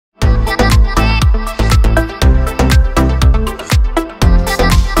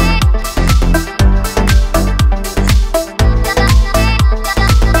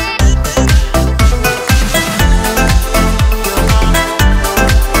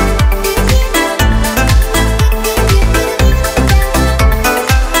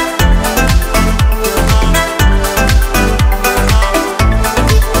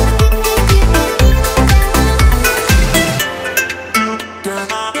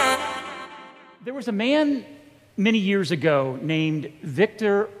There was a man many years ago named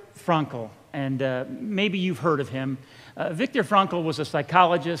Viktor Frankl, and maybe you've heard of him. Viktor Frankl was a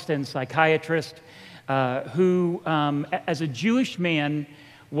psychologist and psychiatrist who, as a Jewish man,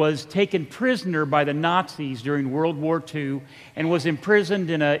 was taken prisoner by the Nazis during World War II and was imprisoned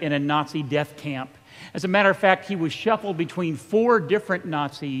in a Nazi death camp. As a matter of fact, he was shuffled between 4 different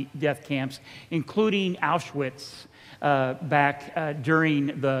Nazi death camps, including Auschwitz, back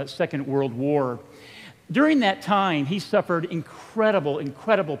during the Second World War. During that time, he suffered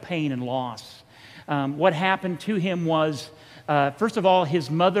incredible pain and loss. What happened to him was, first of all, his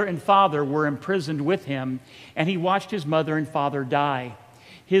mother and father were imprisoned with him, and he watched his mother and father die.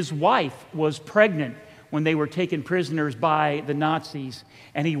 His wife was pregnant when they were taken prisoners by the Nazis,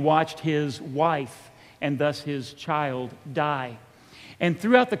 and he watched his wife and thus his child die. And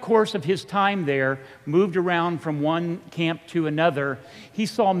throughout the course of his time there, moved around from one camp to another, he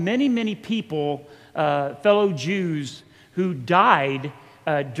saw many people, fellow Jews, who died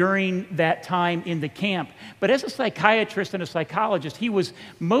during that time in the camp. But as a psychiatrist and a psychologist, he was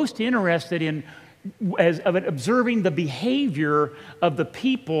most interested in observing the behavior of the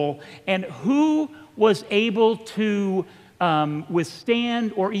people and who was able to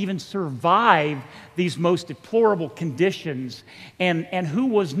withstand or even survive these most deplorable conditions and who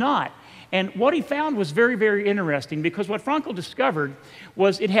was not. And what he found was very interesting, because what Frankl discovered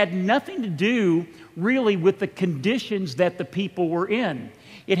was it had nothing to do really with the conditions that the people were in.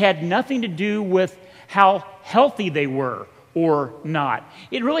 It had nothing to do with how healthy they were or not.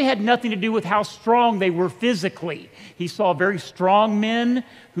 It really had nothing to do with how strong they were physically. He saw very strong men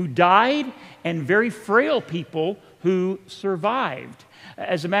who died and very frail people who survived.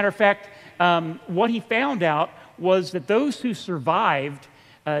 As a matter of fact, what he found out was that those who survived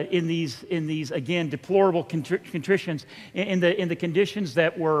in these again deplorable conditions, in the conditions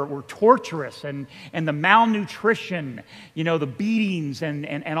that were torturous and the malnutrition, the beatings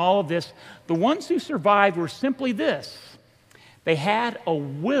and all of this, the ones who survived were simply this: they had a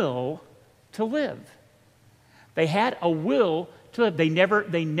will to live. They had a will to live. They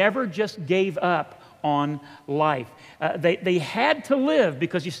never just gave up on life. They had to live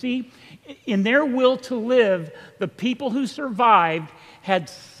because, you see, in their will to live, the people who survived had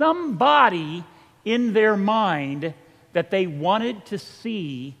somebody in their mind that they wanted to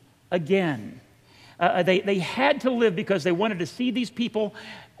see again. They had to live because they wanted to see these people,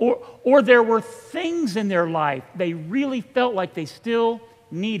 or there were things in their life they really felt like they still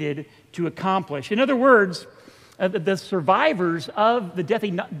needed to accomplish. In other words, the survivors of the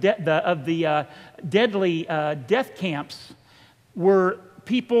deadly death camps were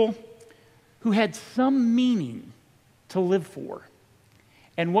people who had some meaning to live for.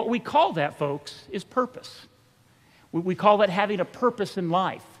 And what we call that, folks, is purpose. We call that having a purpose in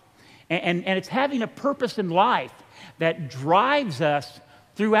life. And it's having a purpose in life that drives us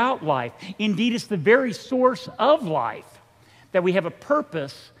throughout life. Indeed, it's the very source of life, that we have a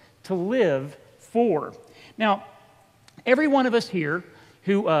purpose to live for. Now, every one of us here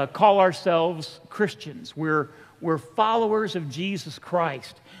who call ourselves Christians, we're followers of Jesus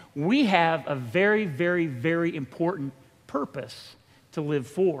Christ. We have a very important purpose to live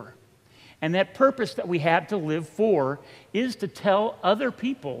for. And that purpose that we have to live for is to tell other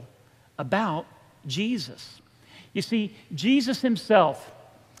people about Jesus. You see, Jesus himself,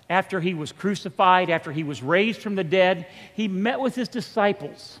 after he was crucified, after he was raised from the dead, he met with his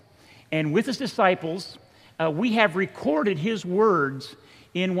disciples. And with his disciples, we have recorded his words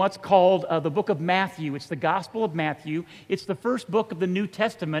in what's called the book of Matthew. It's the Gospel of Matthew. It's the first book of the New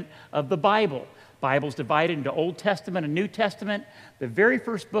Testament of the Bible. The Bible's divided into Old Testament and New Testament. The very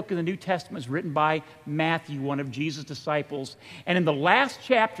first book of the New Testament is written by Matthew, one of Jesus' disciples. And in the last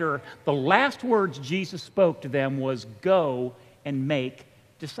chapter, the last words Jesus spoke to them was, "Go and make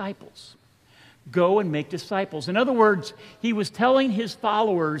disciples." Go and make disciples. In other words, he was telling his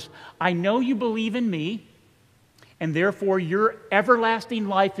followers, I know you believe in me, and therefore your everlasting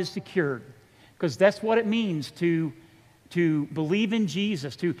life is secured. Because that's what it means to believe in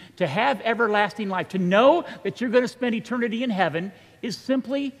Jesus, to have everlasting life. To know that you're going to spend eternity in heaven is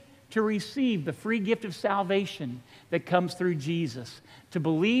simply to receive the free gift of salvation that comes through Jesus. To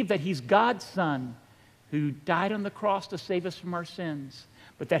believe that he's God's Son who died on the cross to save us from our sins,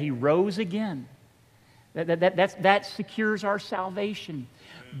 but that he rose again. That secures our salvation.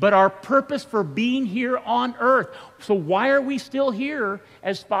 But our purpose for being here on earth. So why are we still here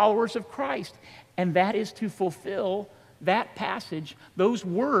as followers of Christ? And that is to fulfill that passage, those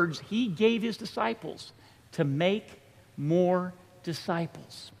words he gave his disciples, to make more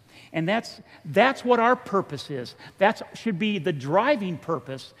disciples. And that's what our purpose is. That should be the driving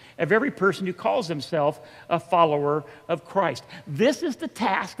purpose of every person who calls himself a follower of Christ. This is the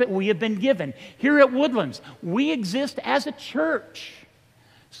task that we have been given. Here at Woodlands, we exist as a church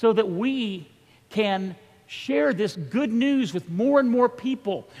so that we can share this good news with more and more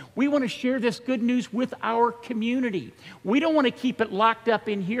people. We want to share this good news with our community. We don't want to keep it locked up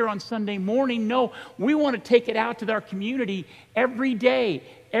in here on Sunday morning. No, we want to take it out to our community every day,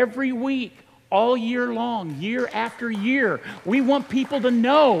 every week, all year long, year after year. We want people to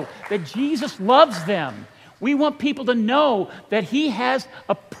know that Jesus loves them. We want people to know that He has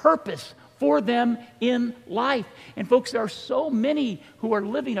a purpose for them in life. And folks, there are so many who are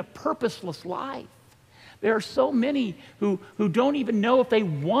living a purposeless life. There are so many who don't even know if they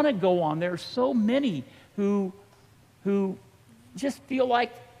want to go on. There are so many who just feel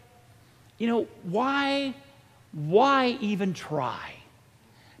like, why even try?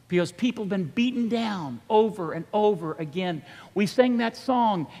 Because people have been beaten down over and over again. We sang that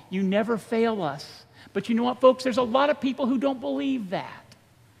song, "You Never Fail Us." But you know what, folks? There's a lot of people who don't believe that.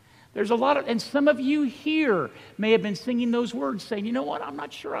 And some of you here may have been singing those words saying, you know what, I'm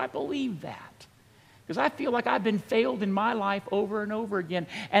not sure I believe that. Because I feel like I've been failed in my life over and over again.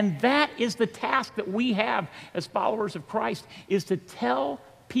 And that is the task that we have as followers of Christ, is to tell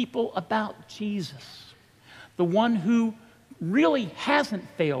people about Jesus, the one who really hasn't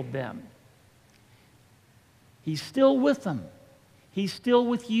failed them. He's still with them. He's still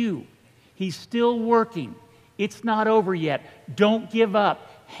with you. He's still working. It's not over yet. Don't give up.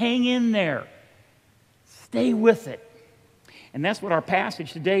 Hang in there. Stay with it. And that's what our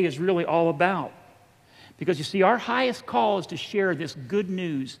passage today is really all about. Because you see, our highest call is to share this good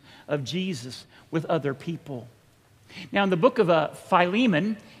news of Jesus with other people. Now, in the book of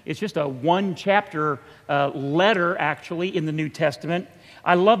Philemon, it's just a one-chapter letter, actually, in the New Testament.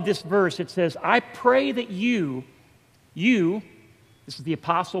 I love this verse. It says, "I pray that you," this is the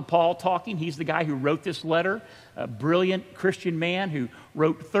Apostle Paul talking. He's the guy who wrote this letter, a brilliant Christian man who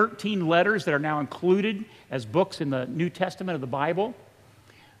wrote 13 letters that are now included as books in the New Testament of the Bible.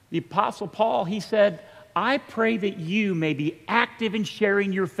 The Apostle Paul, he said, "I pray that you may be active in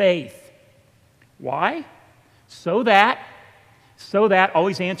sharing your faith." Why? So that,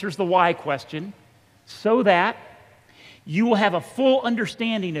 always answers the why question, so that you will have a full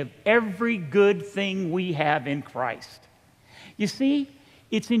understanding of every good thing we have in Christ. You see,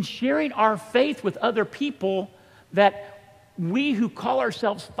 it's in sharing our faith with other people that we who call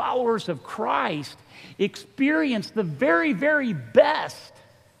ourselves followers of Christ experience the very, very best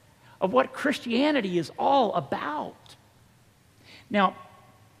of what Christianity is all about. Now,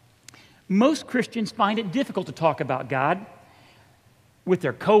 most Christians find it difficult to talk about God with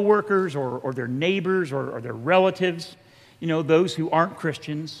their coworkers or their neighbors or their relatives, those who aren't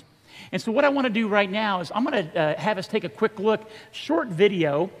Christians. And so what I want to do right now is I'm going to have us take a quick look, short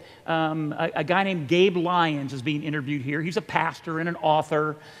video. A guy named Gabe Lyons is being interviewed here. He's a pastor and an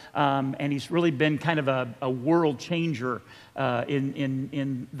author, and he's really been kind of a world changer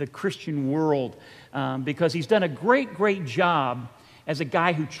in the Christian world because he's done a great job as a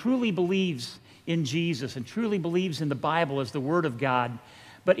guy who truly believes in Jesus and truly believes in the Bible as the Word of God,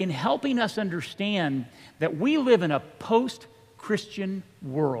 but in helping us understand that we live in a post-Christian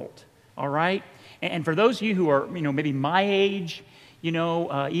world, all right? And for those of you who are, maybe my age,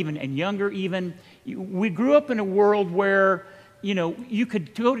 even and younger even, we grew up in a world where, you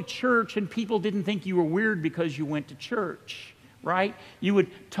could go to church and people didn't think you were weird because you went to church, right? You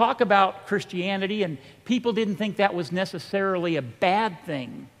would talk about Christianity and people didn't think that was necessarily a bad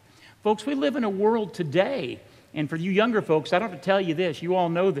thing. Folks, we live in a world today, and for you younger folks, I don't have to tell you this, you all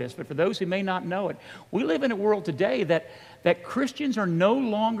know this, but for those who may not know it, we live in a world today that Christians are no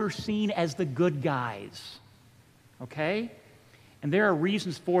longer seen as the good guys, okay? And there are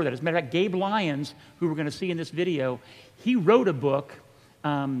reasons for that. As a matter of fact, Gabe Lyons, who we're going to see in this video, he wrote a book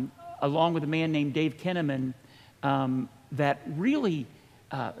along with a man named Dave Kinnaman that really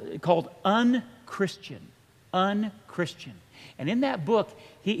called Unchristian. Unchristian. And in that book,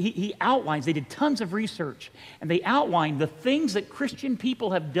 he outlines, they did tons of research, and they outlined the things that Christian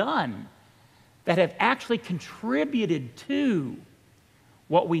people have done that have actually contributed to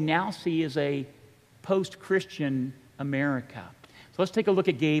what we now see as a post-Christian America. So let's take a look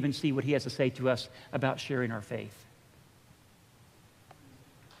at Gabe and see what he has to say to us about sharing our faith.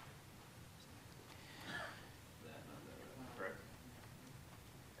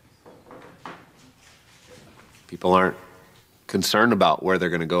 People aren't concerned about where they're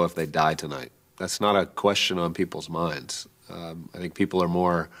going to go if they die tonight. That's not a question on people's minds. I think people are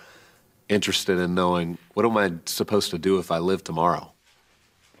more interested in knowing, what am I supposed to do if I live tomorrow?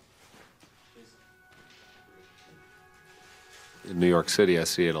 in New York City, I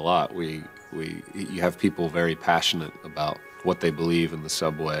see it a lot. You have people very passionate about what they believe in the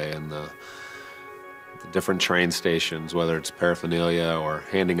subway and the different train stations, whether it's paraphernalia or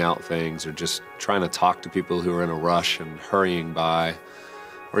handing out things or just trying to talk to people who are in a rush and hurrying by,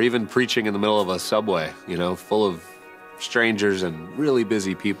 or even preaching in the middle of a subway, full of strangers and really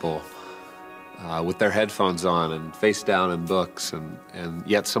busy people with their headphones on and face down in books, and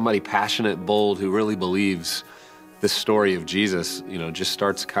yet somebody passionate, bold, who really believes this story of Jesus, just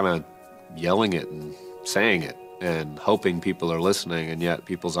starts kind of yelling it and saying it and hoping people are listening, and yet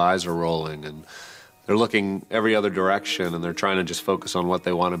people's eyes are rolling and they're looking every other direction and they're trying to just focus on what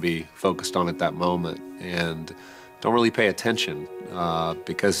they want to be focused on at that moment and don't really pay attention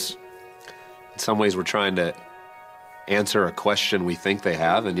because in some ways we're trying to answer a question we think they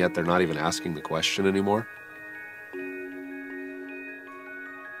have, and yet they're not even asking the question anymore.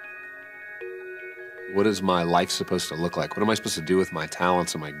 What is my life supposed to look like? What am I supposed to do with my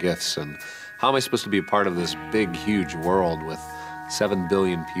talents and my gifts? And how am I supposed to be a part of this big, huge world with 7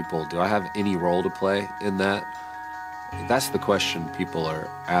 billion people? Do I have any role to play in that? That's the question people are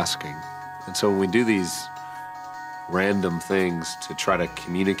asking. And so when we do these random things to try to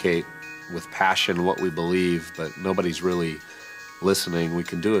communicate with passion what we believe, but nobody's really listening, we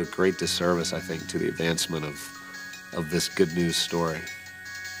can do a great disservice, I think, to the advancement of this good news story.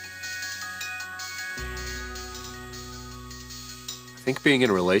 I think being in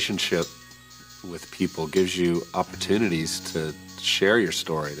a relationship with people gives you opportunities to share your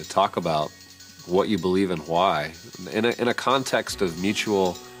story, to talk about what you believe and why, in a context of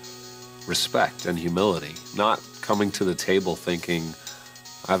mutual respect and humility, not coming to the table thinking,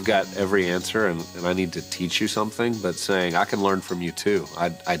 I've got every answer and I need to teach you something, but saying, I can learn from you too.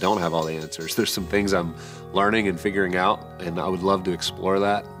 I don't have all the answers. There's some things I'm learning and figuring out, and I would love to explore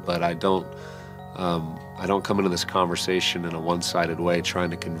that, but I don't come into this conversation in a one-sided way trying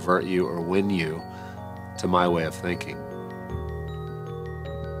to convert you or win you to my way of thinking.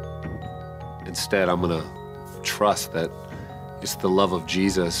 Instead, I'm going to trust that it's the love of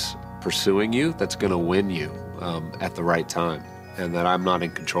Jesus pursuing you that's going to win you at the right time, and that I'm not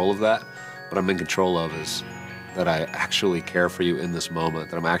in control of that. What I'm in control of is that I actually care for you in this moment,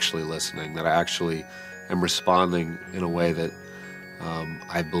 that I'm actually listening, that I actually am responding in a way that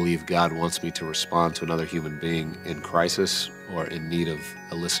I believe God wants me to respond to another human being in crisis or in need of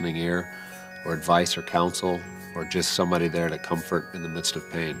a listening ear or advice or counsel or just somebody there to comfort in the midst of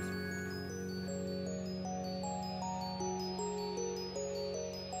pain.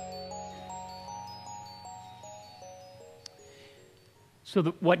 So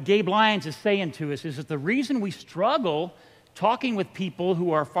what Gabe Lyons is saying to us is that the reason we struggle talking with people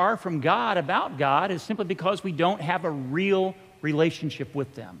who are far from God about God is simply because we don't have a real relationship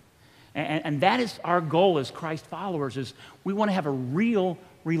with them. And that is our goal as Christ followers, is we want to have a real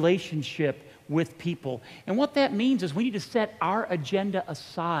relationship with people. And what that means is we need to set our agenda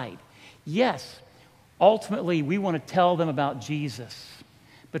aside. Yes, ultimately we want to tell them about Jesus.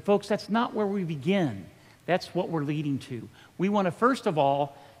 But folks, that's not where we begin. That's what we're leading to. We want to, first of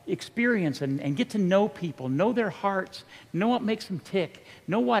all, experience and get to know people, know their hearts, know what makes them tick,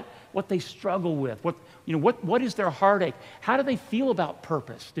 know what they struggle with, what is their heartache, how do they feel about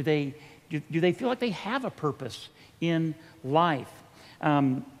purpose? Do they feel like they have a purpose in life?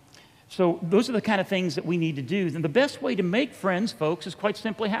 So those are the kind of things that we need to do. And the best way to make friends, folks, is quite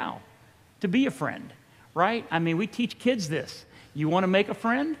simply how? To be a friend, right? I mean, we teach kids this. You want to make a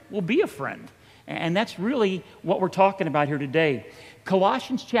friend? Well, be a friend. And that's really what we're talking about here today.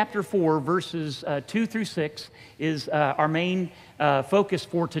 Colossians chapter 4, verses 2 through 6 is our main focus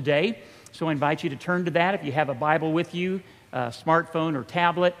for today. So I invite you to turn to that if you have a Bible with you, smartphone or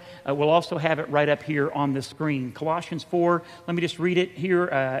tablet. We'll also have it right up here on the screen. Colossians 4, let me just read it here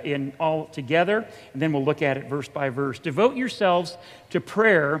in all together, and then we'll look at it verse by verse. Devote yourselves to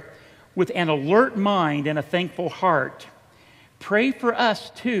prayer with an alert mind and a thankful heart. Pray for us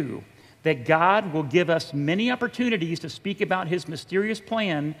too, that God will give us many opportunities to speak about his mysterious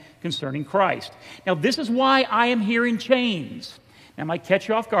plan concerning Christ. Now, this is why I am here in chains. Now, I might catch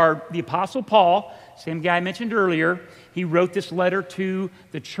you off guard. The Apostle Paul, same guy I mentioned earlier, he wrote this letter to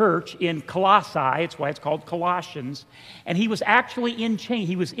the church in Colossae. It's why it's called Colossians. And he was actually in chains.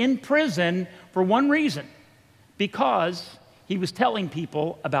 He was in prison for one reason, because he was telling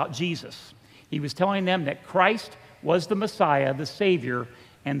people about Jesus. He was telling them that Christ was the Messiah, the Savior,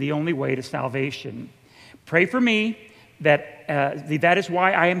 and the only way to salvation. Pray for me, that is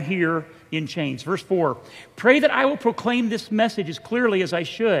why I am here in chains. Verse 4, pray that I will proclaim this message as clearly as I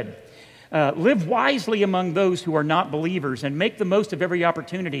should. Live wisely among those who are not believers and make the most of every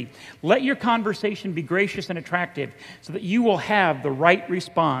opportunity. Let your conversation be gracious and attractive so that you will have the right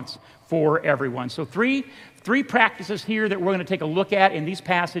response for everyone. So three practices here that we're going to take a look at in these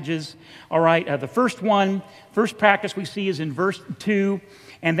passages. All right, the first practice we see is in verse 2,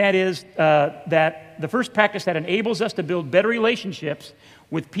 and that is that the first practice that enables us to build better relationships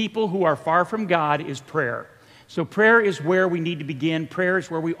with people who are far from God is prayer. So prayer is where we need to begin. Prayer is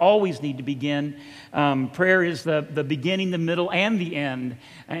where we always need to begin. Prayer is the beginning, the middle, and the end.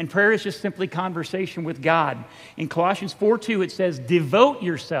 And prayer is just simply conversation with God. In Colossians 4:2, it says, devote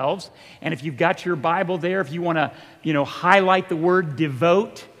yourselves. And if you've got your Bible there, if you want to, highlight the word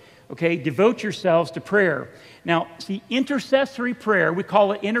devote, okay, devote yourselves to prayer. Now, see, intercessory prayer, we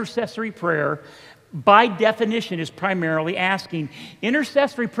call it intercessory prayer, by definition is primarily asking.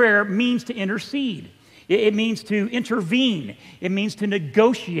 Intercessory prayer means to intercede. It means to intervene. It means to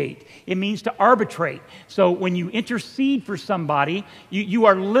negotiate. It means to arbitrate. So when you intercede for somebody, you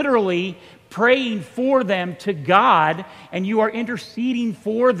are literally praying for them to God, and you are interceding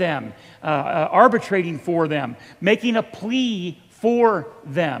for them, arbitrating for them, making a plea for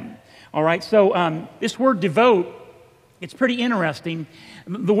them. All right, so this word devote, it's pretty interesting.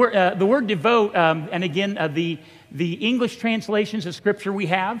 The word devote, and again, the English translations of Scripture we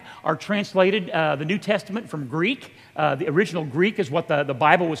have are translated, the New Testament, from Greek. The original Greek is what the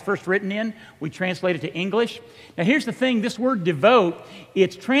Bible was first written in. We translate it to English. Now here's the thing, this word devote,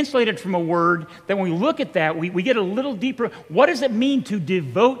 it's translated from a word that when we look at that, we get a little deeper. What does it mean to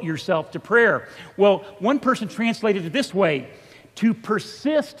devote yourself to prayer? Well, one person translated it this way: to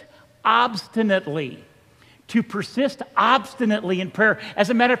persist obstinately. To persist obstinately in prayer. As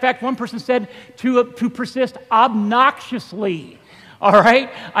a matter of fact, one person said to persist obnoxiously. All right?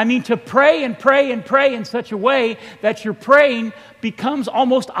 I mean, to pray and pray and pray in such a way that your praying becomes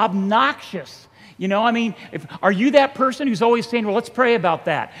almost obnoxious. Are you that person who's always saying, well, let's pray about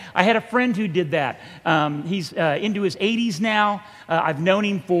that? I had a friend who did that. He's into his 80s now. I've known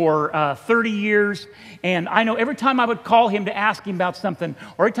him for 30 years. And I know every time I would call him to ask him about something,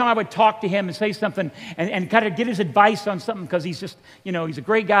 or every time I would talk to him and say something and kind of get his advice on something, because he's just, he's a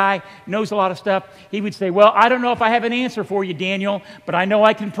great guy, knows a lot of stuff, he would say, well, I don't know if I have an answer for you, Daniel, but I know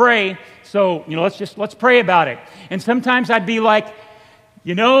I can pray. So, let's pray about it. And sometimes I'd be like,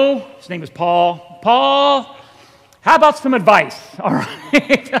 his name is Paul. Paul, how about some advice? All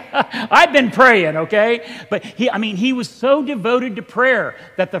right. I've been praying, okay? But he was so devoted to prayer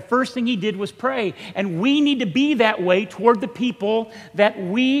that the first thing he did was pray. And we need to be that way toward the people that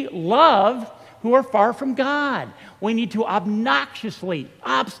we love who are far from God. We need to obnoxiously,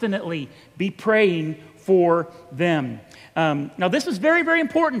 obstinately be praying for them. Now, this is very, very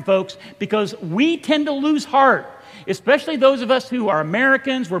important, folks, because we tend to lose heart. Especially those of us who are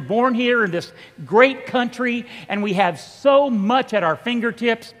Americans. We're born here in this great country, and we have so much at our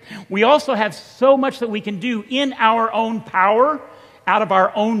fingertips. We also have so much that we can do in our own power, out of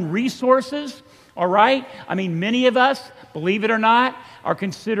our own resources, all right? Many of us, believe it or not, are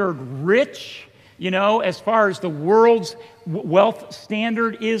considered rich, as far as the world's wealth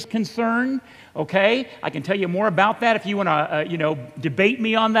standard is concerned. Okay, I can tell you more about that if you want to, debate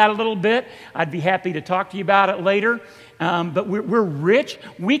me on that a little bit. I'd be happy to talk to you about it later. But we're rich.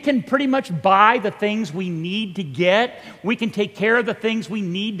 We can pretty much buy the things we need to get. We can take care of the things we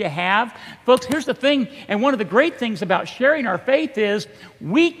need to have. Folks, here's the thing, and one of the great things about sharing our faith is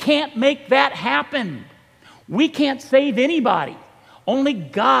we can't make that happen. We can't save anybody. Only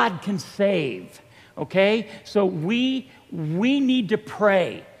God can save. Okay, so we need to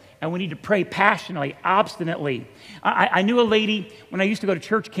pray. And we need to pray passionately, obstinately. I knew a lady when I used to go to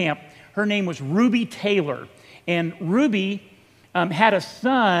church camp. Her name was Ruby Taylor. And Ruby had a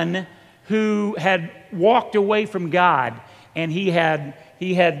son who had walked away from God. And he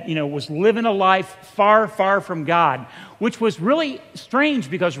was living a life far, far from God, which was really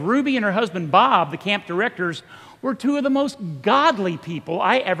strange because Ruby and her husband Bob, the camp directors, were two of the most godly people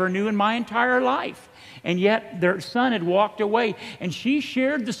I ever knew in my entire life. And yet their son had walked away. And she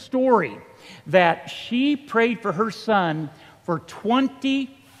shared the story that she prayed for her son for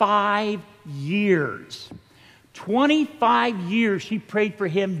 25 years. 25 years she prayed for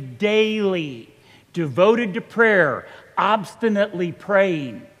him daily, devoted to prayer, obstinately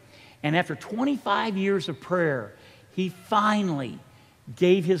praying. And after 25 years of prayer, he finally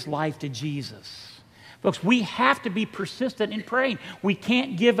gave his life to Jesus. Folks, we have to be persistent in praying. We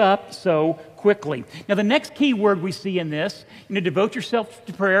can't give up so quickly. Now, the next key word we see in this, devote yourself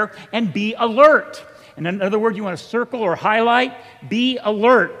to prayer and be alert. And in other words, you want to circle or highlight, be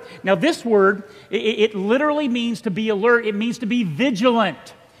alert. Now, this word, it literally means to be alert. It means to be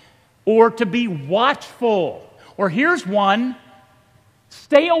vigilant or to be watchful. Or here's one,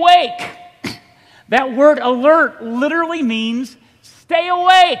 stay awake. That word alert literally means stay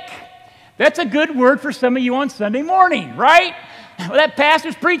awake. That's a good word for some of you on Sunday morning, right? Well, that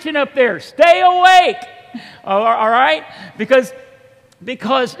pastor's preaching up there. Stay awake. All right? Because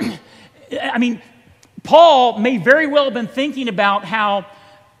I mean, Paul may very well have been thinking about how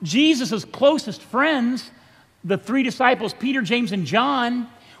Jesus' closest friends, the three disciples, Peter, James, and John,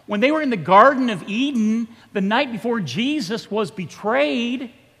 when they were in the Garden of Eden the night before Jesus was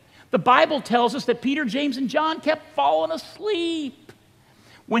betrayed, the Bible tells us that Peter, James, and John kept falling asleep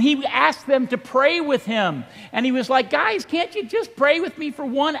when he asked them to pray with him. And he was like, guys, can't you just pray with me for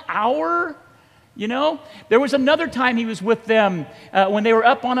 1 hour? You know, there was another time he was with them when they were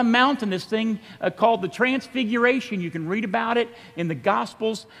up on a mountain, this thing called the Transfiguration. You can read about it in the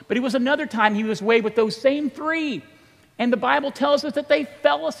Gospels. But it was another time he was away with those same three. And the Bible tells us that they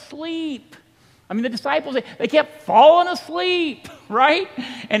fell asleep. I mean, the disciples, they kept falling asleep, right?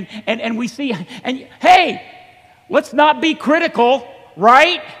 And we see, and hey, let's not be critical,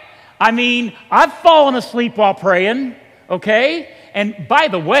 right? I mean, I've fallen asleep while praying, okay? And by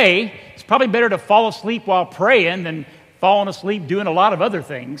the way, it's probably better to fall asleep while praying than falling asleep doing a lot of other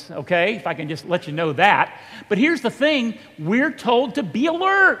things, okay? If I can just let you know that. But here's the thing, we're told to be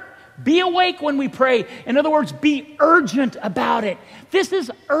alert. Be awake when we pray. In other words, be urgent about it. This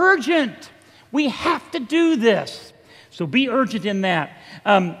is urgent. We have to do this. So be urgent in that.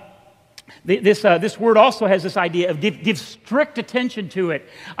 This word also has this idea of give strict attention to it.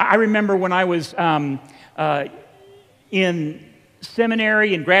 I remember when I was in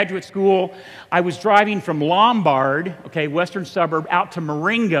seminary and graduate school, I was driving from Lombard, okay, western suburb, out to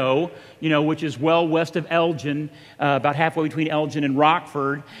Marengo, you know, which is well west of Elgin, about halfway between Elgin and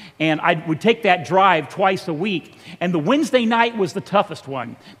Rockford. And I would take that drive twice a week. And the Wednesday night was the toughest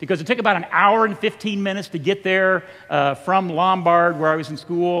one because it took about an hour and 15 minutes to get there from Lombard, where I was in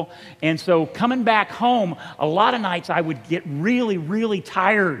school. And so coming back home, a lot of nights I would get really, really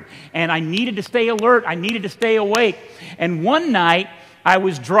tired. And I needed to stay alert. I needed to stay awake. And one night I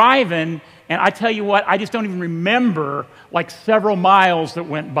was driving, and I tell you what, I just don't even remember like several miles that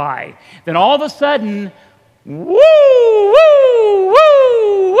went by. Then all of a sudden, woo, woo,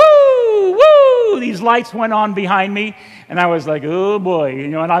 woo, woo, woo, these lights went on behind me, and I was like, oh boy, you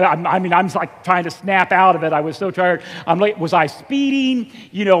know, and I mean, I'm like trying to snap out of it. I was so tired. I'm like, was I speeding?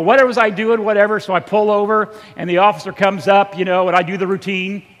 You know, whatever was I doing, whatever. So I pull over, and the officer comes up, you know, and I do the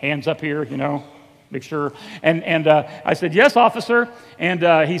routine, hands up here, you know. Make sure. And I said, yes, officer.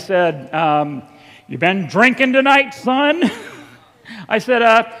 And he said, you been drinking tonight, son? I said,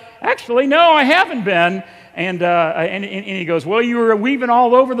 actually, no, I haven't been. And he goes, well, you were weaving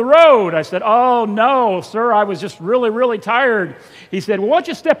all over the road. I said, oh, no, sir, I was just really, really tired. He said, well, why don't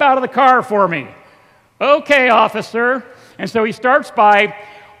you step out of the car for me? Okay, officer. And so he starts by,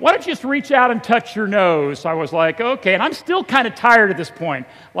 why don't you just reach out and touch your nose? So I was like, okay. And I'm still kind of tired at this point,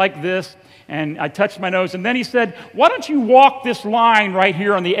 like this. And I touched my nose, and then he said, why don't you walk this line right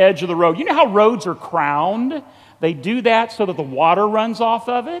here on the edge of the road? You know how roads are crowned? They do that so that the water runs off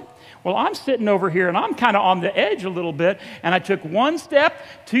of it. Well, I'm sitting over here, and I'm kind of on the edge a little bit, and I took 1 step,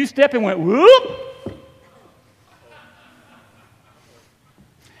 2 steps, and went, whoop.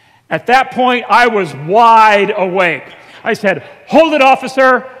 At that point, I was wide awake. I said, hold it,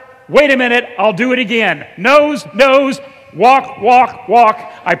 officer. Wait a minute, I'll do it again. Nose, nose. Walk, walk, walk.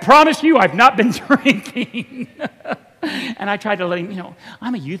 I promise you I've not been drinking. And I tried to let him, you know,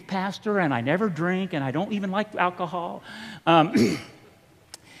 I'm a youth pastor and I never drink and I don't even like alcohol.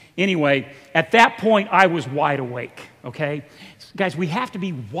 Anyway, at that point I was wide awake, okay? Guys, we have to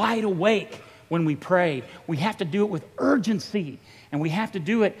be wide awake when we pray. We have to do it with urgency. And we have to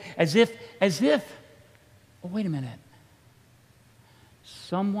do it as if, oh, wait a minute.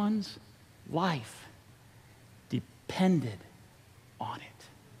 Someone's life depended on it,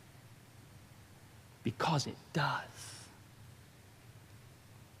 because it does.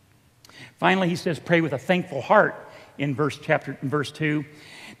 Finally, he says, pray with a thankful heart in verse 2.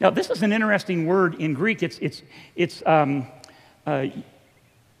 Now, this is an interesting word in Greek. It's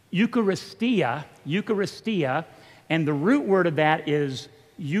Eucharistia, and the root word of that is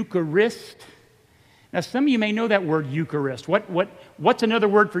Eucharist. Now, some of you may know that word Eucharist. What's another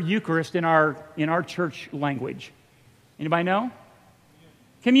word for Eucharist in our church language? Anybody know?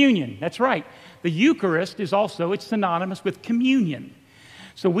 Communion, that's right. The Eucharist is also, it's synonymous with communion.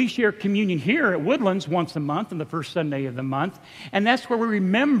 So we share communion here at Woodlands once a month on the first Sunday of the month, and that's where we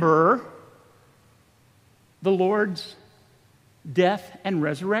remember the Lord's death and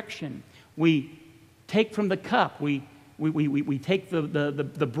resurrection. We take from the cup, we We take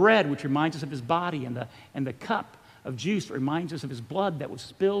the bread, which reminds us of his body, and the cup of juice that reminds us of his blood that was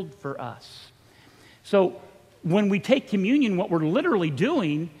spilled for us. So when we take communion, what we're literally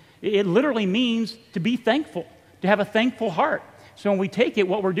doing, it literally means to be thankful, to have a thankful heart. So when we take it,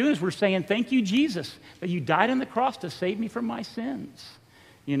 what we're doing is we're saying, thank you, Jesus, that you died on the cross to save me from my sins.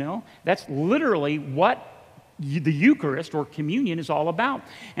 You know, that's literally what the Eucharist or communion is all about.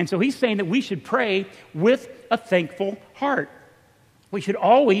 And so he's saying that we should pray with a thankful heart. We should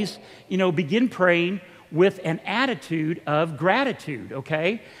always, begin praying with an attitude of gratitude,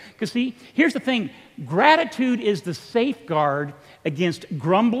 okay? Because see, here's the thing. Gratitude is the safeguard against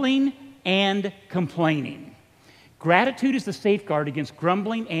grumbling and complaining. Gratitude is the safeguard against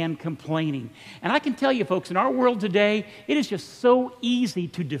grumbling and complaining. And I can tell you, folks, in our world today, it is just so easy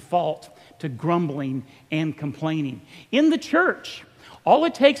to default to grumbling and complaining. In the church, all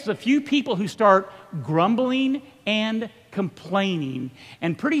it takes is a few people who start grumbling and complaining,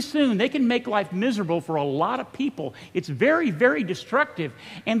 and pretty soon they can make life miserable for a lot of people. It's very, very destructive.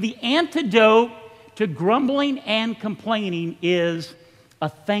 And the antidote to grumbling and complaining is a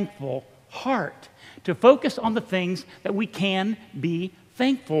thankful heart, to focus on the things that we can be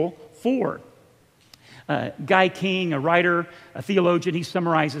thankful for. Guy King, a writer, a theologian, he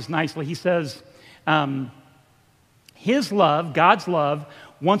summarizes nicely. He says, his love, God's love,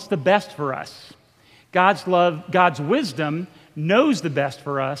 wants the best for us. God's love, God's wisdom knows the best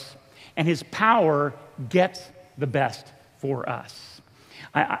for us, and his power gets the best for us.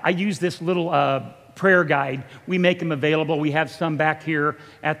 I use this little prayer guide. We make them available. We have some back here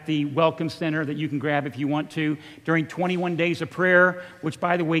at the Welcome Center that you can grab if you want to. During 21 Days of Prayer, which,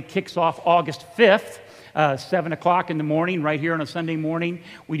 by the way, kicks off August 5th, 7 o'clock in the morning, right here on a Sunday morning.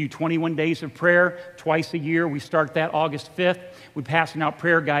 We do 21 Days of Prayer twice a year. We start that August 5th. We're passing out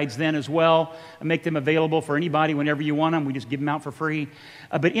prayer guides then as well. I make them available for anybody whenever you want them. We just give them out for free.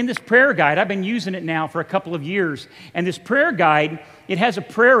 But in this prayer guide, I've been using it now for a couple of years. And this prayer guide, it has a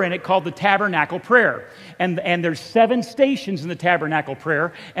prayer in it called the Tabernacle Prayer. And there's 7 stations in the Tabernacle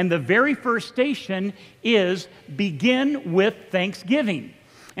Prayer. And the very first station is begin with thanksgiving.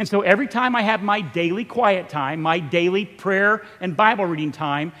 And so every time I have my daily quiet time, my daily prayer and Bible reading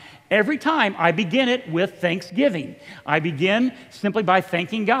time, every time I begin it with thanksgiving. I begin simply by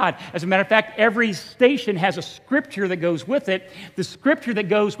thanking God. As a matter of fact, every station has a scripture that goes with it. The scripture that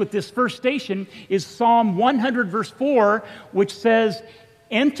goes with this first station is Psalm 100, verse 4, which says,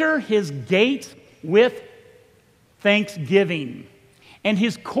 enter his gates with thanksgiving and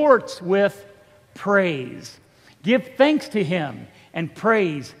his courts with praise. Give thanks to him and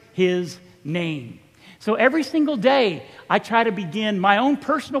praise his name. So every single day, I try to begin my own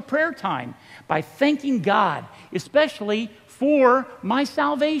personal prayer time by thanking God, especially for my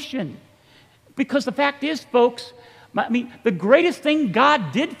salvation. Because the fact is, folks, the greatest thing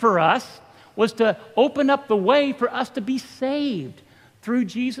God did for us was to open up the way for us to be saved through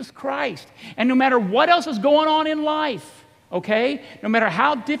Jesus Christ. And no matter what else is going on in life, okay? No matter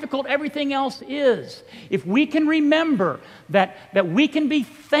how difficult everything else is, if we can remember that we can be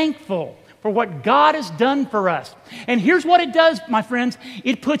thankful for what God has done for us. And here's what it does, my friends.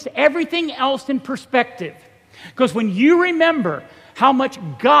 It puts everything else in perspective. Because when you remember how much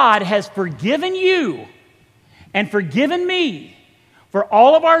God has forgiven you and forgiven me for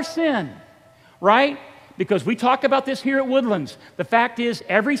all of our sin, right? Because we talk about this here at Woodlands. The fact is,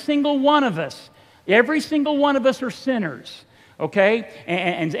 every single one of us are sinners, okay?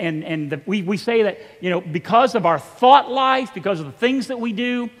 And we say that, because of our thought life, because of the things that we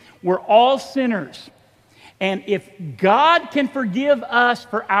do, we're all sinners. And if God can forgive us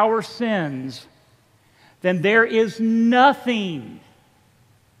for our sins, then there is nothing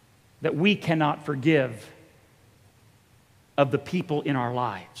that we cannot forgive of the people in our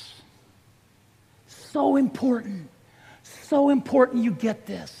lives. So important you get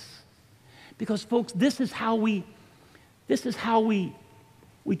this. Because, folks, this is how we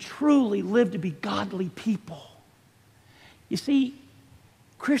truly live to be godly people. You see,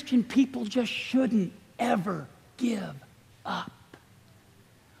 Christian people just shouldn't ever give up.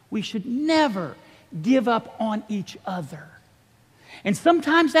 We should never give up on each other. And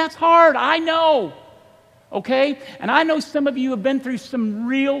sometimes that's hard, I know, okay? And I know some of you have been through some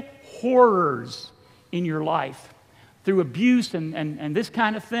real horrors in your life, through abuse and this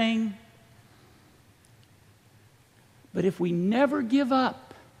kind of thing. But if we never give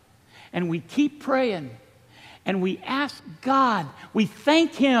up and we keep praying and we ask God, we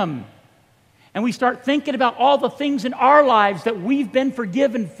thank him, and we start thinking about all the things in our lives that we've been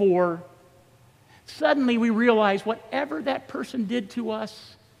forgiven for, suddenly we realize whatever that person did to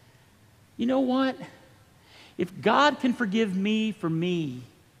us, you know what? If God can forgive me for me,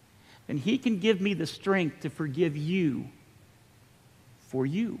 then He can give me the strength to forgive you for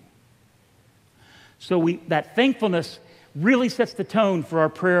you. So that thankfulness really sets the tone for our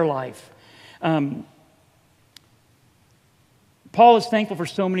prayer life. Paul is thankful for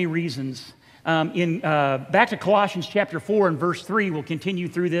so many reasons. Back to Colossians chapter 4 and verse 3, we'll continue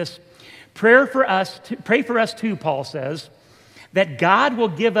through this. Pray for us too, Paul says, that God will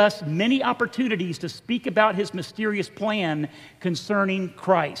give us many opportunities to speak about His mysterious plan concerning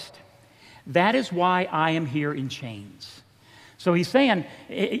Christ. That is why I am here in chains. So he's saying,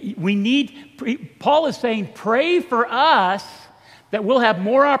 Paul is saying, pray for us that we'll have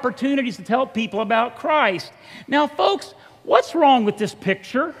more opportunities to tell people about Christ. Now, folks, what's wrong with this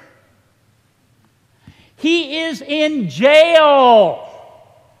picture? He is in jail.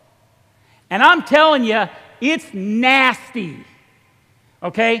 And I'm telling you, it's nasty.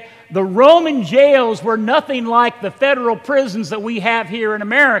 Okay? The Roman jails were nothing like the federal prisons that we have here in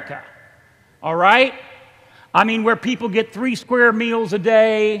America. All right? I mean, where people get 3 square meals a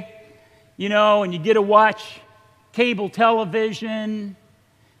day, and you get to watch cable television,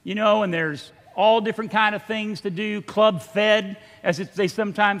 and there's all different kind of things to do, club fed, as they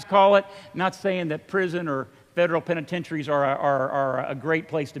sometimes call it. Not saying that prison or federal penitentiaries are a great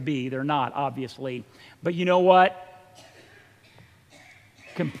place to be. They're not, obviously. But you know what?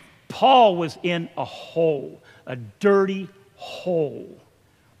 Paul was in a hole, a dirty hole.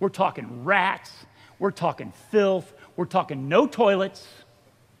 We're talking rats. We're talking filth. We're talking no toilets.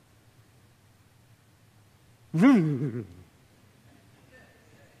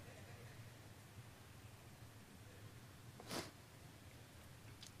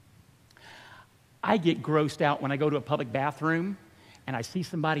 I get grossed out when I go to a public bathroom and I see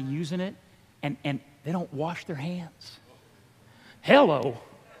somebody using it and they don't wash their hands. Hello. Amen.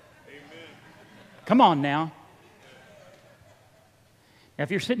 Come on now. Now, if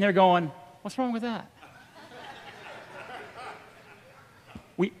you're sitting there going, what's wrong with that?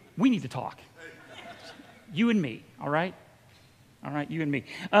 We need to talk. You and me, all right? All right, you and me.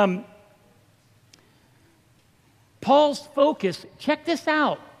 Paul's focus, check this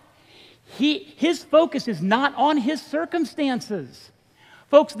out. His focus is not on his circumstances.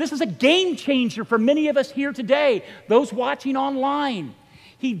 Folks, this is a game changer for many of us here today, those watching online.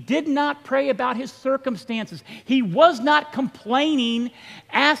 He did not pray about his circumstances. He was not complaining,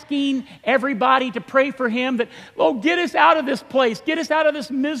 asking everybody to pray for him that, oh, get us out of this place. Get us out of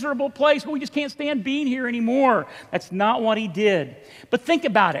this miserable place where we just can't stand being here anymore. That's not what he did. But think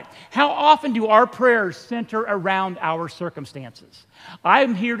about it. How often do our prayers center around our circumstances?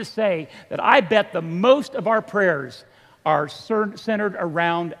 I'm here to say that I bet the most of our prayers are centered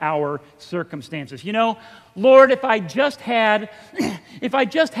around our circumstances. Lord, if I just had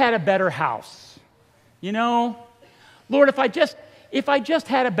a better house. Lord, if I just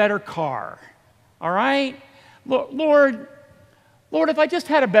had a better car. All right? Lord, if I just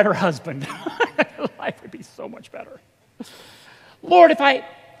had a better husband. Life would be so much better. Lord, if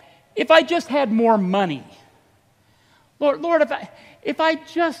I just had more money. Lord, if I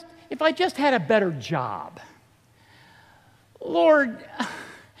just had a better job. Lord,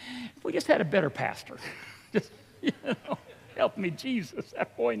 if we just had a better pastor. Just, help me, Jesus.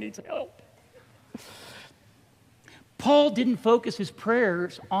 That boy needs help. Paul didn't focus his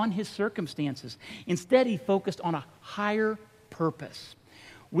prayers on his circumstances. Instead, he focused on a higher purpose,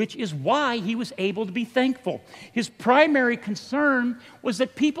 which is why he was able to be thankful. His primary concern was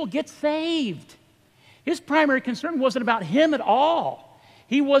that people get saved. His primary concern wasn't about him at all.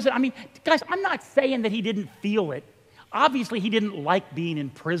 Guys, I'm not saying that he didn't feel it. Obviously, he didn't like being in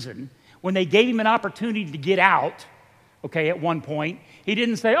prison. When they gave him an opportunity to get out, at one point, he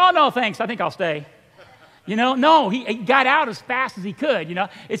didn't say, oh, no, thanks, I think I'll stay. No, he got out as fast as he could.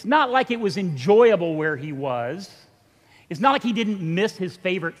 It's not like it was enjoyable where he was. It's not like he didn't miss his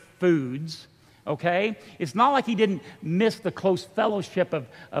favorite foods, okay? It's not like he didn't miss the close fellowship of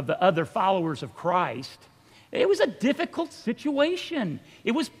the other followers of Christ. It was a difficult situation.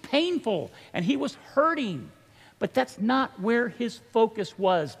 It was painful, and he was hurting. But that's not where his focus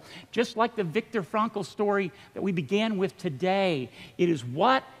was. Just like the Viktor Frankl story that we began with today, it is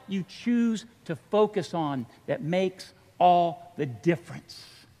what you choose to focus on that makes all the difference.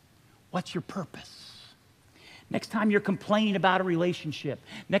 What's your purpose? Next time you're complaining about a relationship,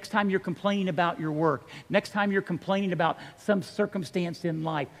 next time you're complaining about your work, next time you're complaining about some circumstance in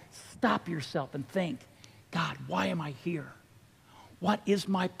life, stop yourself and think, God, why am I here? What is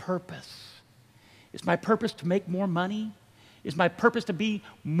my purpose? Is my purpose to make more money? Is my purpose to be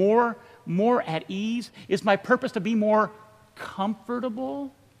more at ease? Is my purpose to be more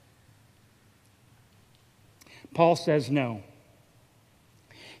comfortable? Paul says no.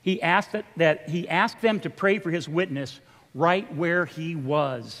 He asked he asked them to pray for his witness right where he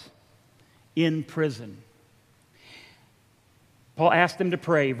was, in prison. Paul asked them to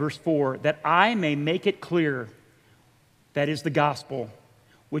pray, verse 4, that I may make it clear that is the gospel,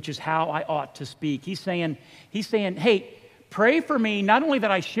 which is how I ought to speak. He's saying, hey, pray for me, not only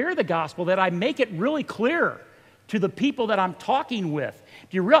that I share the gospel, that I make it really clear to the people that I'm talking with.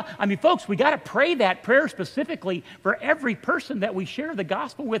 Do you realize? I mean, folks, we got to pray that prayer specifically for every person that we share the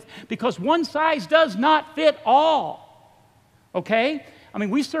gospel with, because one size does not fit all. Okay? I mean,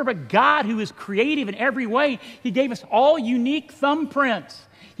 we serve a God who is creative in every way. He gave us all unique thumbprints.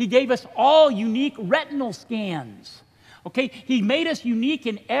 He gave us all unique retinal scans. Okay? He made us unique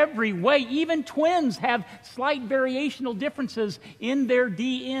in every way. Even twins have slight variational differences in their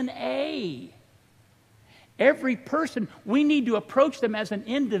DNA. Every person, we need to approach them as an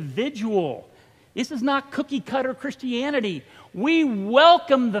individual. This is not cookie-cutter Christianity. We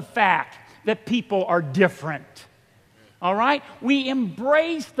welcome the fact that people are different. All right? We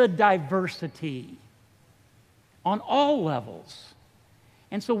embrace the diversity on all levels.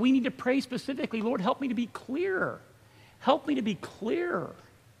 And so we need to pray specifically, Lord, help me to be clear. Help me to be clear.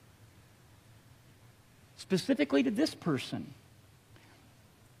 Specifically to this person.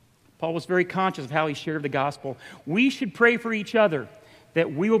 Paul was very conscious of how he shared the gospel. We should pray for each other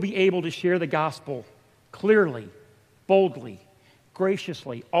that we will be able to share the gospel clearly, boldly,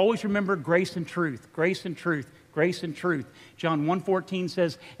 graciously. Always remember grace and truth, grace and truth, grace and truth. John 1:14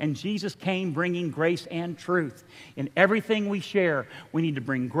 says, and Jesus came bringing grace and truth. In everything we share, we need to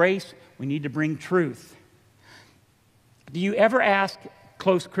bring grace, we need to bring truth. Do you ever ask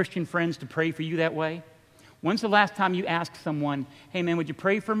close Christian friends to pray for you that way? When's the last time you asked someone, hey man, would you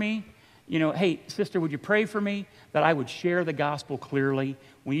pray for me? You know, hey sister, would you pray for me that I would share the gospel clearly?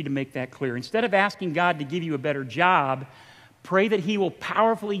 We need to make that clear. Instead of asking God to give you a better job, pray that He will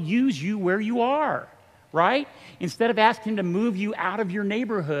powerfully use you where you are, right? Instead of asking Him to move you out of your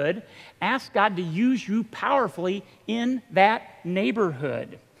neighborhood, ask God to use you powerfully in that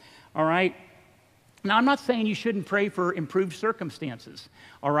neighborhood, all right? Now, I'm not saying you shouldn't pray for improved circumstances,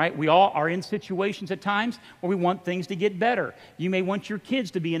 all right? We all are in situations at times where we want things to get better. You may want your kids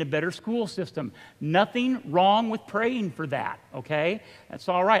to be in a better school system. Nothing wrong with praying for that, okay? That's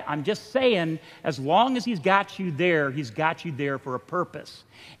all right. I'm just saying, as long as He's got you there for a purpose.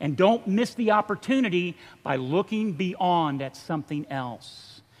 And don't miss the opportunity by looking beyond at something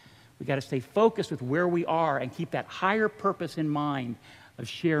else. We've got to stay focused with where we are and keep that higher purpose in mind of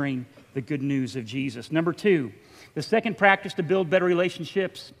sharing the good news of Jesus. Number 2, the second practice to build better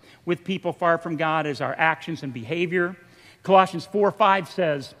relationships with people far from God is our actions and behavior. Colossians 4:5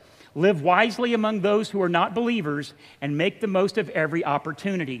 says, live wisely among those who are not believers and make the most of every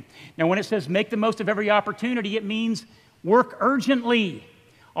opportunity. Now, when it says make the most of every opportunity, it means work urgently.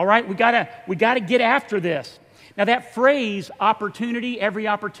 All right, we gotta get after this. Now that phrase, opportunity, every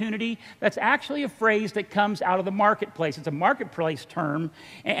opportunity, that's actually a phrase that comes out of the marketplace. It's a marketplace term,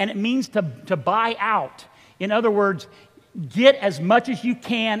 and it means to buy out. In other words, get as much as you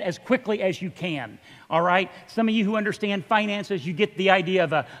can as quickly as you can, all right? Some of you who understand finances, you get the idea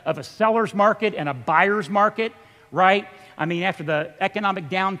of a seller's market and a buyer's market, right? I mean, after the economic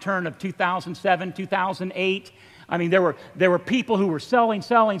downturn of 2007, 2008, I mean, there were people who were selling,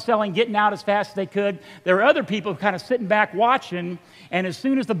 getting out as fast as they could. There were other people kind of sitting back watching, and as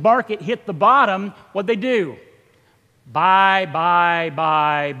soon as the market hit the bottom, what'd they do? Buy.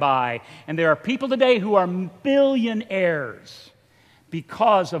 And there are people today who are billionaires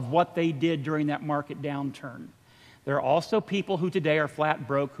because of what they did during that market downturn. There are also people who today are flat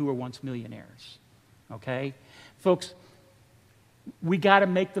broke who were once millionaires, okay? Folks, we got to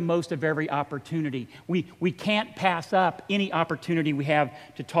make the most of every opportunity. We can't pass up any opportunity we have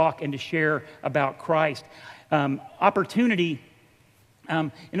to talk and to share about Christ. Opportunity,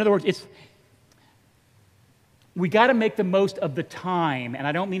 in other words, we got to make the most of the time, and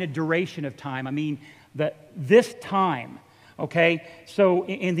I don't mean a duration of time. I mean this time. Okay, so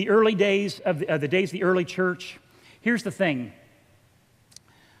in the early days of the days of the early church, here's the thing.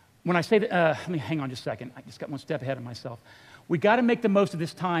 When I say that, let me hang on just a second. I just got one step ahead of myself. We got to make the most of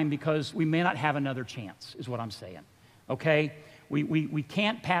this time because we may not have another chance, is what I'm saying, okay? We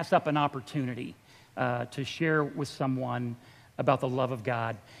can't pass up an opportunity to share with someone about the love of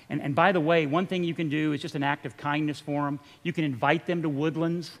God. And by the way, one thing you can do is just an act of kindness for them. You can invite them to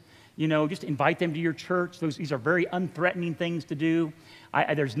Woodlands, you know, just invite them to your church. These are very unthreatening things to do.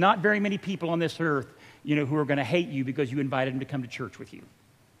 There's not very many people on this earth, you know, who are going to hate you because you invited them to come to church with you,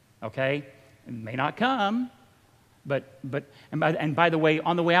 okay? They may not come, And by the way,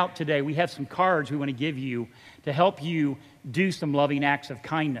 on the way out today, we have some cards we want to give you to help you do some loving acts of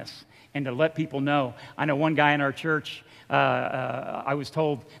kindness and to let people know. I know one guy in our church, I was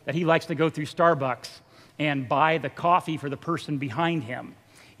told that he likes to go through Starbucks and buy the coffee for the person behind him.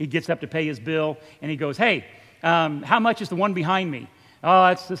 He gets up to pay his bill, and he goes, "Hey, how much is the one behind me?" "Oh,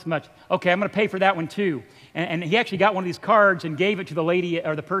 that's this much." "Okay, I'm going to pay for that one too." And he actually got one of these cards and gave it to the lady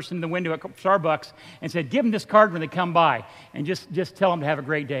or the person in the window at Starbucks and said, "Give them this card when they come by, and just tell them to have a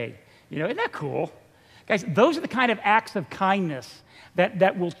great day." You know, isn't that cool? Guys, those are the kind of acts of kindness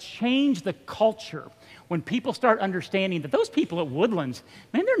that will change the culture when people start understanding that those people at Woodlands,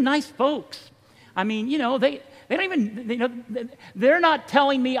 man, they're nice folks. I mean, you know, they don't even, you know, they're not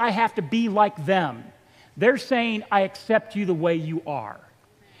telling me I have to be like them. They're saying, "I accept you the way you are."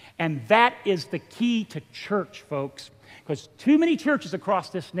 And that is the key to church, folks, because too many churches across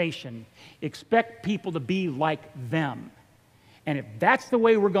this nation expect people to be like them. And if that's the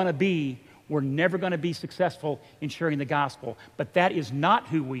way we're going to be, we're never going to be successful in sharing the gospel. But that is not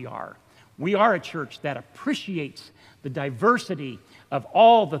who we are. We are a church that appreciates the diversity of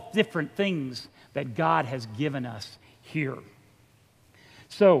all the different things that God has given us here.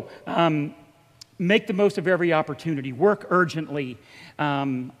 So, make the most of every opportunity. Work urgently.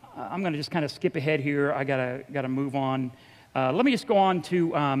 I'm going to just kind of skip ahead here. I gotta move on. Let me just go on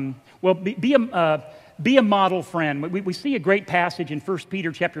to be a model friend. We see a great passage in 1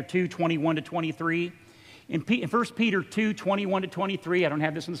 Peter chapter 2, 21 to 23. In 1 Peter 2, 21 to 23, I don't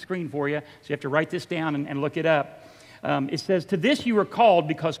have this on the screen for you, so you have to write this down and look it up. It says, "To this you are called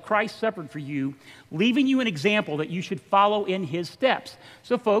because Christ suffered for you, leaving you an example that you should follow in his steps."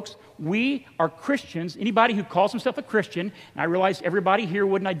 So folks, we are Christians. Anybody who calls himself a Christian, and I realize everybody here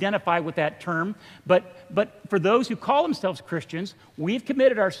wouldn't identify with that term, but for those who call themselves Christians, we've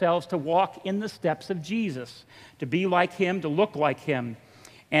committed ourselves to walk in the steps of Jesus, to be like him, to look like him.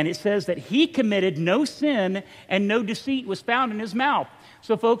 And it says that he committed no sin and no deceit was found in his mouth.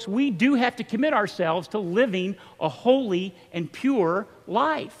 So folks, we do have to commit ourselves to living a holy and pure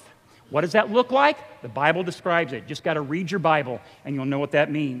life. What does that look like? The Bible describes it. Just got to read your Bible and you'll know what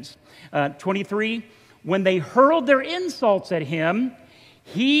that means. 23, "When they hurled their insults at him,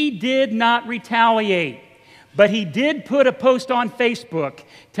 he did not retaliate, but he did put a post on Facebook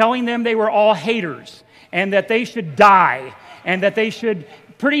telling them they were all haters and that they should die and that they should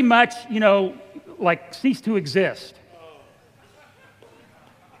pretty much, you know, like cease to exist."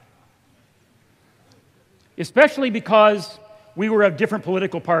 Especially because we were of different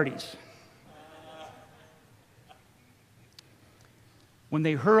political parties. When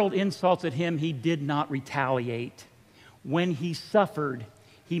they hurled insults at him, he did not retaliate. When he suffered,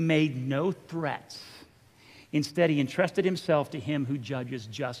 he made no threats. Instead, he entrusted himself to him who judges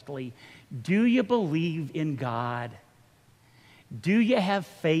justly. Do you believe in God? Do you have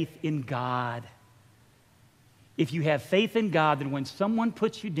faith in God? If you have faith in God, then when someone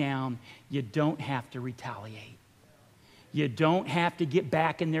puts you down, you don't have to retaliate. You don't have to get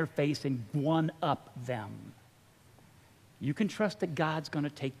back in their face and one-up them. You can trust that God's going to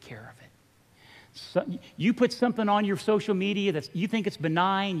take care of it. So, you put something on your social media that you think it's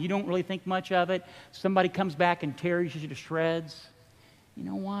benign, you don't really think much of it, somebody comes back and tears you to shreds. You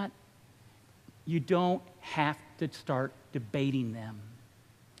know what? You don't have to start debating them.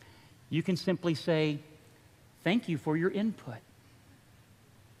 You can simply say, "Thank you for your input.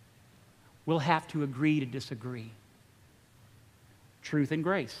 We'll have to agree to disagree." Truth and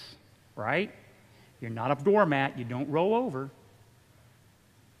grace, right? You're not a doormat. You don't roll over.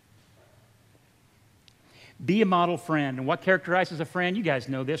 Be a model friend. And what characterizes a friend? You guys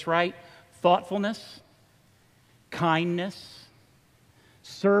know this, right? Thoughtfulness, kindness,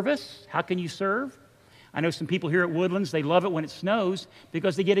 service. How can you serve? I know some people here at Woodlands, they love it when it snows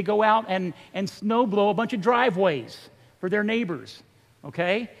because they get to go out and snow blow a bunch of driveways for their neighbors,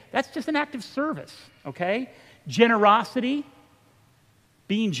 okay? That's just an act of service, okay? Generosity,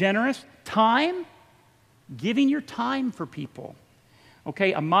 being generous. Time, giving your time for people,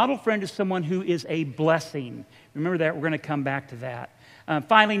 okay? A model friend is someone who is a blessing. Remember that. We're going to come back to that.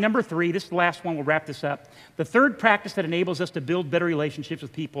 Finally, number 3, this is the last one. We'll wrap this up. The third practice that enables us to build better relationships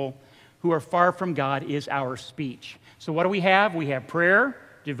with people who are far from God is our speech. So what do we have? We have prayer,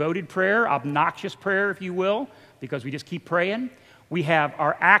 devoted prayer, obnoxious prayer, if you will, because we just keep praying. We have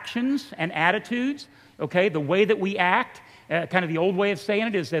our actions and attitudes, okay, the way that we act. Kind of the old way of saying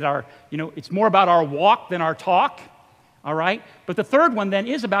it is that it's more about our walk than our talk, all right? But the third one then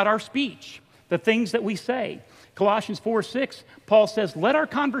is about our speech, the things that we say. Colossians 4:6, Paul says, "Let our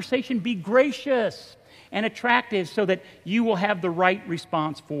conversation be gracious and attractive so that you will have the right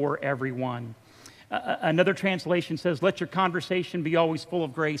response for everyone." Another translation says, let your conversation be always full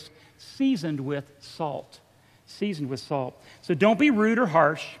of grace, seasoned with salt. Seasoned with salt. So don't be rude or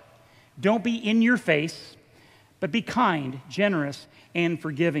harsh. Don't be in your face, but be kind, generous, and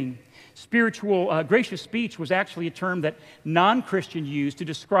forgiving. Gracious speech was actually a term that non-Christians used to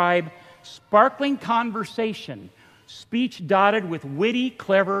describe sparkling conversation, speech dotted with witty,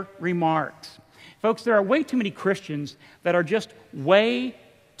 clever remarks. Folks, there are way too many Christians that are just way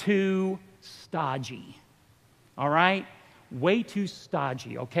too stodgy, all right? Way too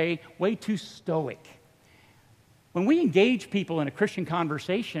stodgy, okay? Way too stoic. When we engage people in a Christian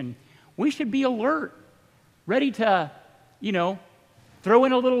conversation, we should be alert, ready to, throw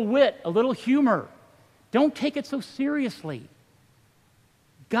in a little wit, a little humor. Don't take it so seriously.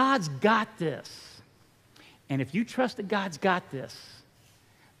 God's got this. And if you trust that God's got this,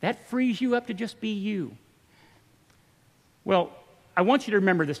 that frees you up to just be you. Well, I want you to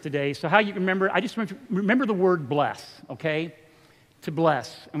remember this today. So how you remember, I just remember the word bless, okay? To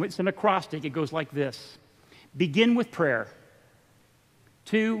bless. And it's an acrostic. It goes like this. Begin with prayer.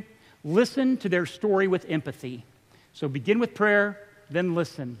 2, listen to their story with empathy. So begin with prayer, then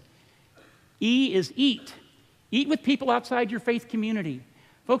listen. E is eat. Eat with people outside your faith community.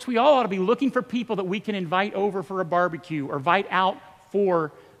 Folks, we all ought to be looking for people that we can invite over for a barbecue or invite out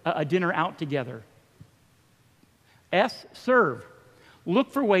for a dinner out together. S, serve.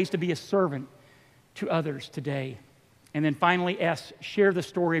 Look for ways to be a servant to others today. And then finally, S, share the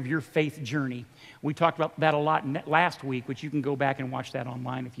story of your faith journey. We talked about that a lot last week, which you can go back and watch that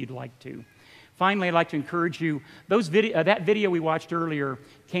online if you'd like to. Finally, I'd like to encourage you, that video we watched earlier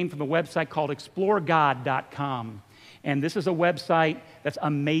came from a website called exploregod.com. And this is a website that's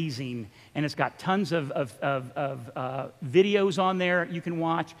amazing, and it's got tons of videos on there you can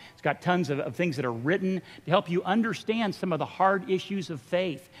watch. It's got tons of things that are written to help you understand some of the hard issues of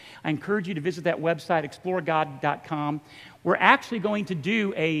faith. I encourage you to visit that website, exploregod.com. We're actually going to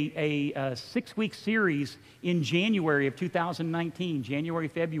do a 6-week series in January of 2019, January,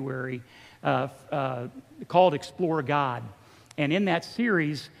 February, called Explore God. And in that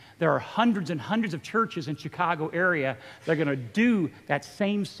series, there are hundreds and hundreds of churches in Chicago area that are going to do that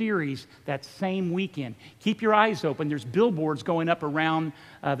same series that same weekend. Keep your eyes open. There's billboards going up around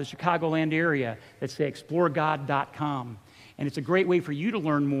the Chicagoland area that say exploregod.com. And it's a great way for you to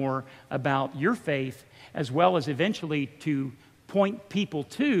learn more about your faith, as well as eventually to point people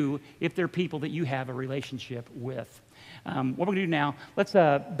to if they're people that you have a relationship with. What we're going to do now, let's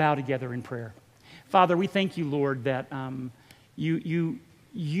bow together in prayer. Father, we thank you, Lord, that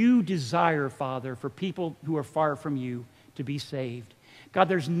you desire, Father, for people who are far from you to be saved. God,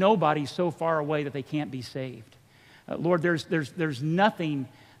 there's nobody so far away that they can't be saved. Lord, there's nothing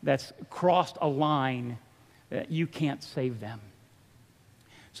that's crossed a line that you can't save them.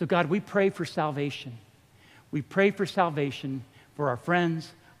 So God, we pray for salvation. We pray for salvation for our friends,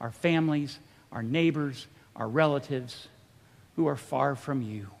 our families, our neighbors, our relatives who are far from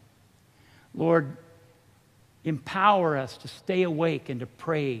you. Lord, empower us to stay awake and to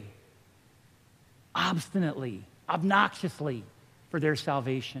pray obstinately, obnoxiously for their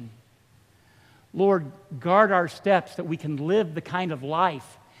salvation. Lord, guard our steps that we can live the kind of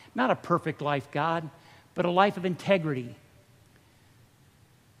life, not a perfect life, God, but a life of integrity.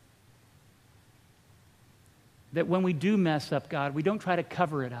 That when we do mess up, God, we don't try to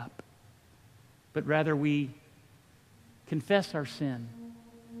cover it up, but rather we confess our sin,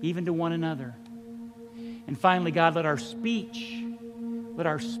 even to one another. And finally, God, let our speech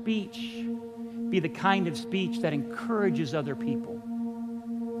be the kind of speech that encourages other people.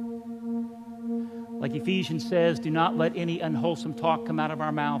 Like Ephesians says, do not let any unwholesome talk come out of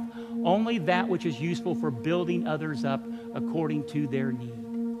our mouth, only that which is useful for building others up according to their need.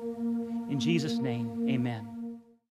 In Jesus' name, amen.